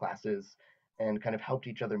between classes and kind of helped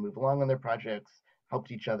each other move along on their projects,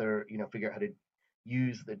 helped each other, figure out how to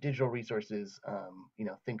use the digital resources,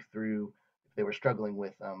 think through if they were struggling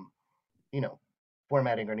with,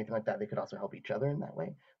 formatting or anything like that, they could also help each other in that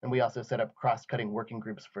way. And we also set up cross-cutting working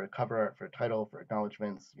groups for cover art, for title, for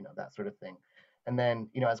acknowledgements, that sort of thing. And then,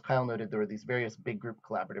 as Kyle noted, there were these various big group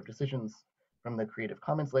collaborative decisions from the Creative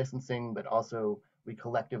Commons licensing, but also we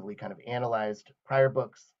collectively kind of analyzed prior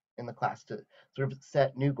books in the class to sort of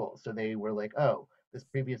set new goals. So they were like, oh, this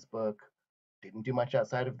previous book didn't do much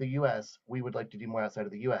outside of the US. We would like to do more outside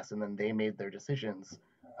of the US. And then they made their decisions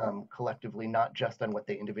collectively, not just on what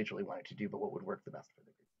they individually wanted to do, but what would work the best for the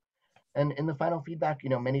group. And in the final feedback,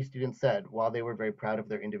 many students said while they were very proud of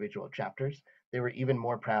their individual chapters, they were even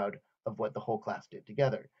more proud of what the whole class did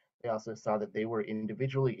together. They also saw that they were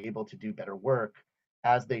individually able to do better work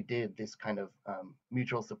as they did this kind of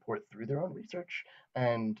mutual support through their own research.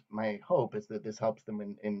 And my hope is that this helps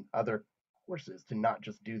them in other courses to not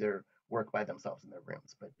just do their work by themselves in their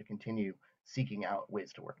rooms, but to continue seeking out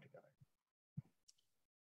ways to work together.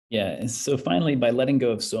 Yeah, and so finally, by letting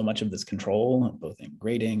go of so much of this control, both in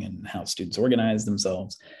grading and how students organize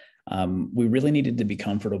themselves, we really needed to be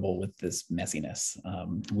comfortable with this messiness.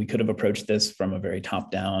 We could have approached this from a very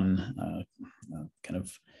top-down kind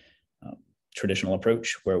of traditional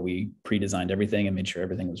approach where we pre-designed everything and made sure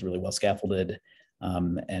everything was really well scaffolded,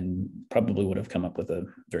 and probably would have come up with a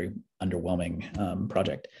very underwhelming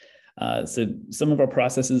project. So some of our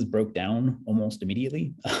processes broke down almost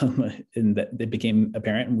immediately, and that it became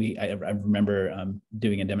apparent. And I remember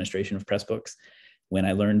doing a demonstration of Pressbooks when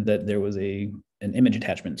I learned that there was an image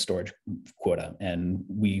attachment storage quota, and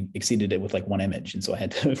we exceeded it with like one image. And so I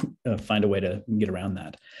had to find a way to get around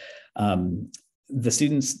that. The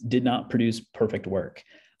students did not produce perfect work.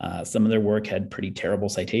 Some of their work had pretty terrible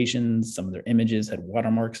citations. Some of their images had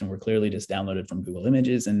watermarks and were clearly just downloaded from Google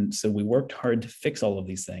Images. And so we worked hard to fix all of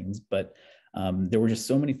these things, but there were just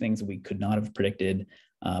so many things that we could not have predicted.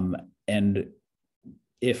 And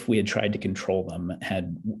if we had tried to control them,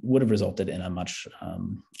 would have resulted in a much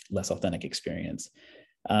less authentic experience.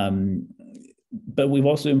 But we've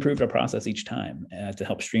also improved our process each time to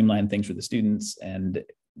help streamline things for the students.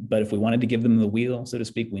 But if we wanted to give them the wheel, so to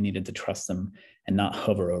speak, we needed to trust them and not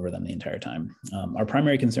hover over them the entire time. Our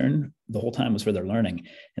primary concern the whole time was for their learning,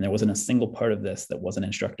 and there wasn't a single part of this that wasn't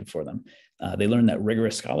instructive for them. They learned that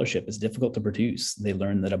rigorous scholarship is difficult to produce. They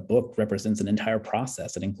learned that a book represents an entire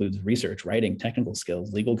process that includes research, writing, technical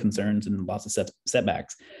skills, legal concerns, and lots of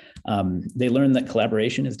setbacks. They learned that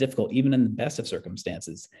collaboration is difficult, even in the best of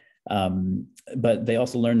circumstances. But they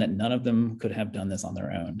also learned that none of them could have done this on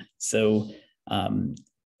their own. So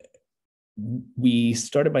we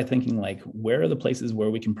started by thinking, like, where are the places where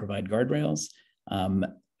we can provide guardrails, and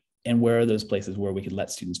where are those places where we could let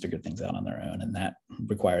students figure things out on their own? And that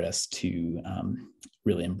required us to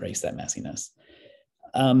really embrace that messiness.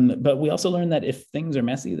 But we also learned that if things are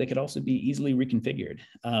messy, they could also be easily reconfigured.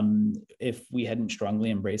 If we hadn't strongly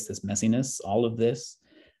embraced this messiness, all of this,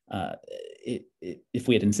 if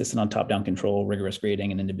we had insisted on top-down control, rigorous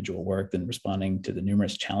grading, and individual work, then responding to the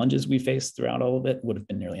numerous challenges we faced throughout all of it would have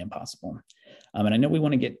been nearly impossible. And I know we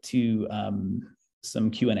want to get to some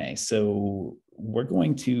Q&A, so we're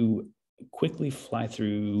going to quickly fly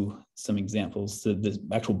through some examples of the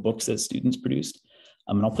actual books that students produced.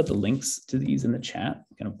 And I'll put the links to these in the chat,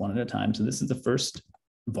 kind of one at a time. So this is the first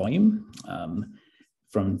volume.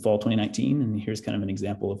 from fall 2019. And here's kind of an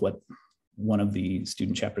example of what one of the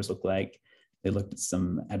student chapters looked like. They looked at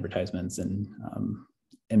some advertisements, and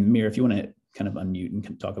Mir, if you want to kind of unmute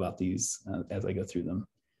and talk about these as I go through them.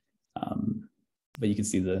 But you can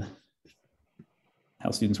see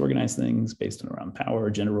how students organize things based on around power,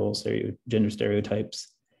 gender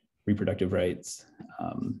stereotypes, reproductive rights.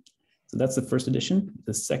 So that's the first edition.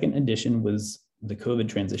 The second edition was the COVID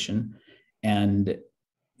transition, and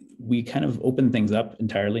we kind of opened things up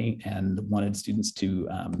entirely and wanted students to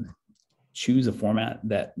choose a format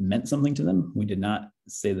that meant something to them. We did not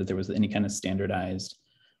say that there was any kind of standardized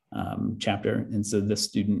chapter. And so this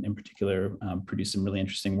student in particular produced some really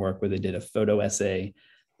interesting work where they did a photo essay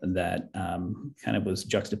that kind of was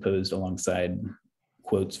juxtaposed alongside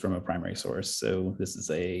quotes from a primary source. So this is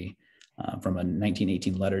from a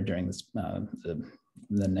 1918 letter during this, the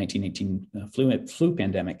 1918 flu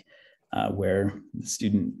pandemic, where the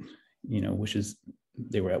student, wishes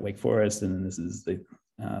they were at Wake Forest, and then this is the,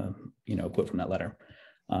 a quote from that letter.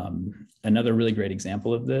 Another really great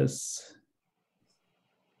example of this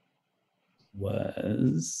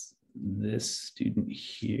was this student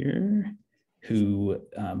here who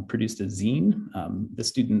produced a zine. The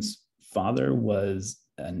student's father was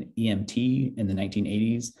an EMT in the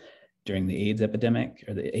 1980s during the AIDS epidemic,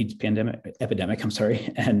 or the AIDS epidemic, I'm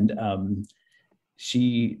sorry. And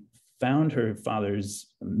she found her father's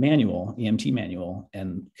manual, EMT manual,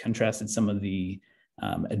 and contrasted some of the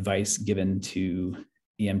advice given to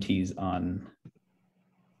EMTs on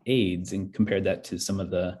AIDS and compared that to some of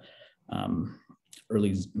the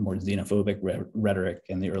early, more xenophobic rhetoric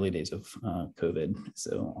in the early days of COVID.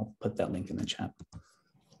 So I'll put that link in the chat.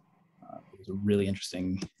 It was a really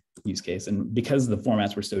interesting use case. And because the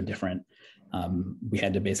formats were so different, we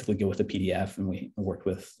had to basically go with a PDF, and we worked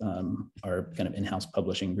with our kind of in-house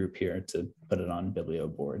publishing group here to put it on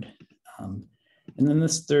Biblio board. And then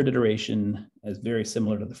this third iteration is very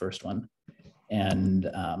similar to the first one. And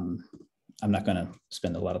I'm not going to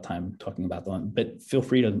spend a lot of time talking about them, but feel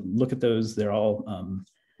free to look at those. They're all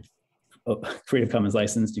Creative Commons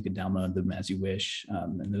licensed. You could download them as you wish.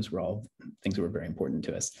 And those were all things that were very important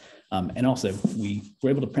to us. And also, we were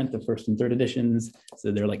able to print the first and third editions.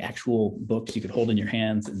 So they're like actual books you could hold in your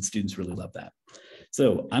hands, and students really love that.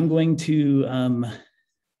 So I'm going to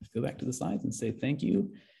go back to the slides and say thank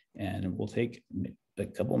you. And we'll take a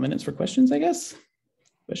couple of minutes for questions, I guess.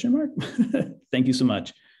 Question mark? Thank you so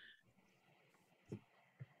much.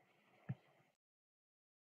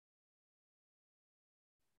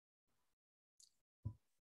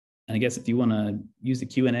 And I guess if you want to use the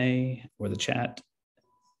Q&A or the chat,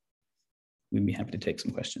 we'd be happy to take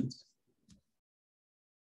some questions.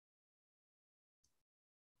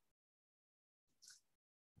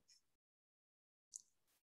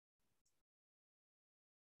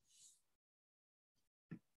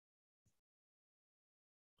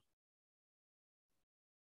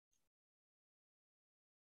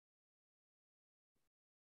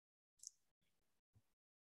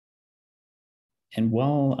 And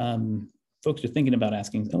while folks are thinking about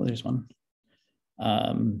asking, oh, there's one.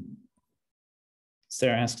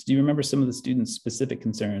 Sarah asks, do you remember some of the students' specific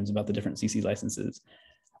concerns about the different CC licenses?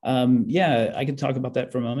 Yeah, I could talk about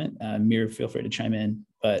that for a moment. Mir, feel free to chime in.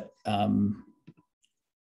 But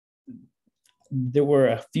there were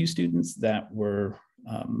a few students that were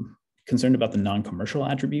concerned about the non-commercial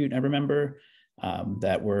attribute, I remember,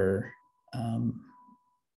 that were,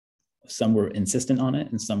 some were insistent on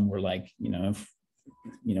it, and some were like, if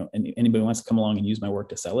anybody wants to come along and use my work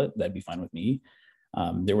to sell it, that'd be fine with me.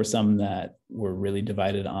 There were some that were really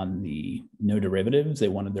divided on the no derivatives. They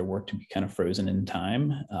wanted their work to be kind of frozen in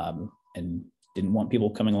time, and didn't want people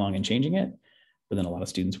coming along and changing it. But then a lot of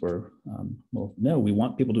students were, well, no, we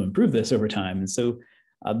want people to improve this over time. And so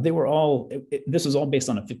they were all, this was all based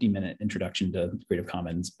on a 50-minute introduction to Creative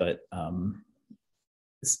Commons, but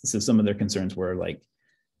so some of their concerns were like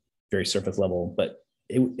very surface level, but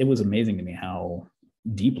it was amazing to me how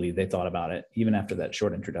deeply they thought about it, even after that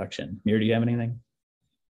short introduction. Mir, do you have anything?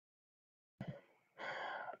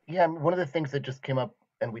 Yeah, one of the things that just came up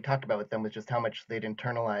and we talked about with them was just how much they'd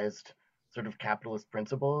internalized sort of capitalist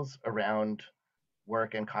principles around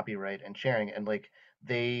work and copyright and sharing. And like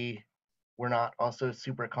they were not also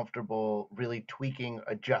super comfortable really tweaking,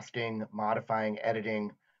 adjusting, modifying,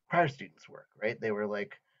 editing prior students' work, right? They were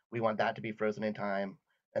like, we want that to be frozen in time,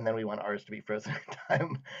 and then we want ours to be frozen in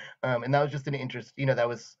time. And that was just an interest,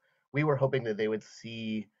 we were hoping that they would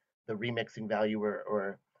see the remixing value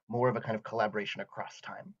or more of a kind of collaboration across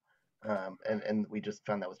time. And we just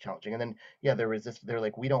found that was challenging. And then, yeah, they're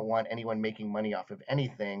like, we don't want anyone making money off of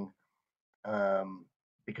anything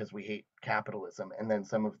because we hate capitalism. And then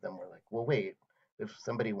some of them were like, well, wait, if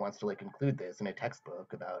somebody wants to like include this in a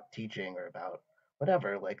textbook about teaching or about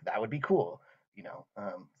whatever, like that would be cool, you know.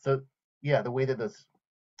 So yeah, the way that those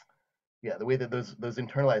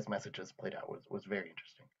internalized messages played out was very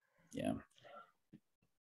interesting. Yeah.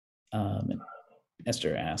 And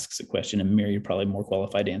Esther asks a question, and Mir, you're probably more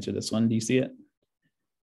qualified to answer this one. Do you see it?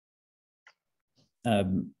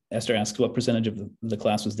 Esther asks, what percentage of the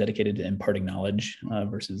class was dedicated to imparting knowledge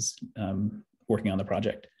versus working on the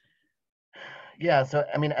project? Yeah, so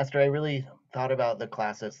I mean, Esther, I really thought about the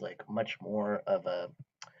class as like much more of a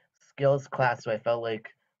skills class. So I felt like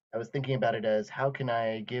I was thinking about it as how can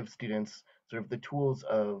I give students sort of the tools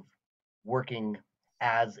of working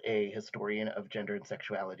as a historian of gender and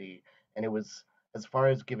sexuality. And it was as far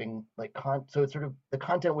as giving like so it's sort of the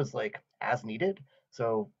content was like as needed.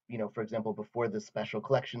 So, you know, for example, before the special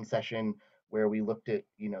collection session where we looked at,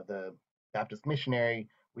 you know, the Baptist missionary,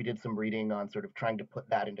 we did some reading on sort of trying to put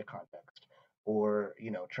that into context, or, you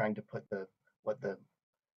know, trying to put what the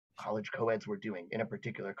college co-eds were doing in a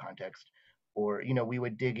particular context, or, you know, we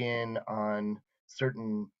would dig in on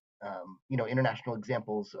certain you know, international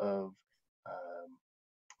examples of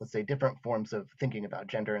let's say different forms of thinking about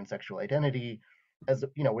gender and sexual identity, as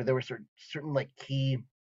you know, where there were certain like key,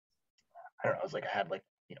 I don't know, it was like I had like,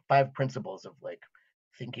 you know, 5 principles of like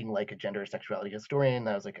thinking like a gender or sexuality historian, and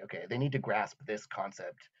I was like, okay, they need to grasp this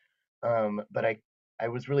concept. But I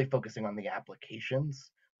was really focusing on the applications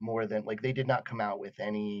more than like they did not come out with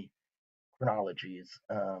any chronologies.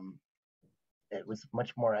 It was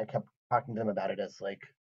much more, I kept talking to them about it as like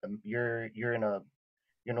you're in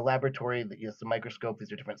a laboratory that has a microscope.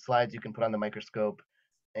 These are different slides you can put on the microscope,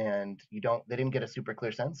 and they didn't get a super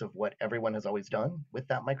clear sense of what everyone has always done with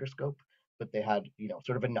that microscope, but they had, you know,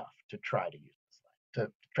 sort of enough to try to use the slide,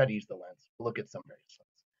 to try to use the lens, look at some various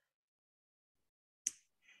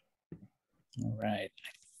slides. All right.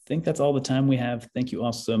 I think that's all the time we have. Thank you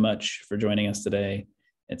all so much for joining us today.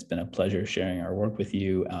 It's been a pleasure sharing our work with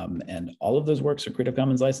you. And all of those works are Creative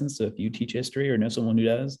Commons licensed. So if you teach history or know someone who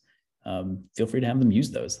does, feel free to have them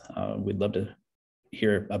use those. We'd love to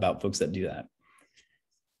hear about folks that do that.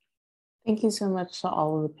 Thank you so much to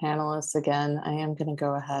all of the panelists. Again, I am going to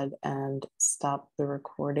go ahead and stop the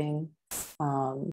recording.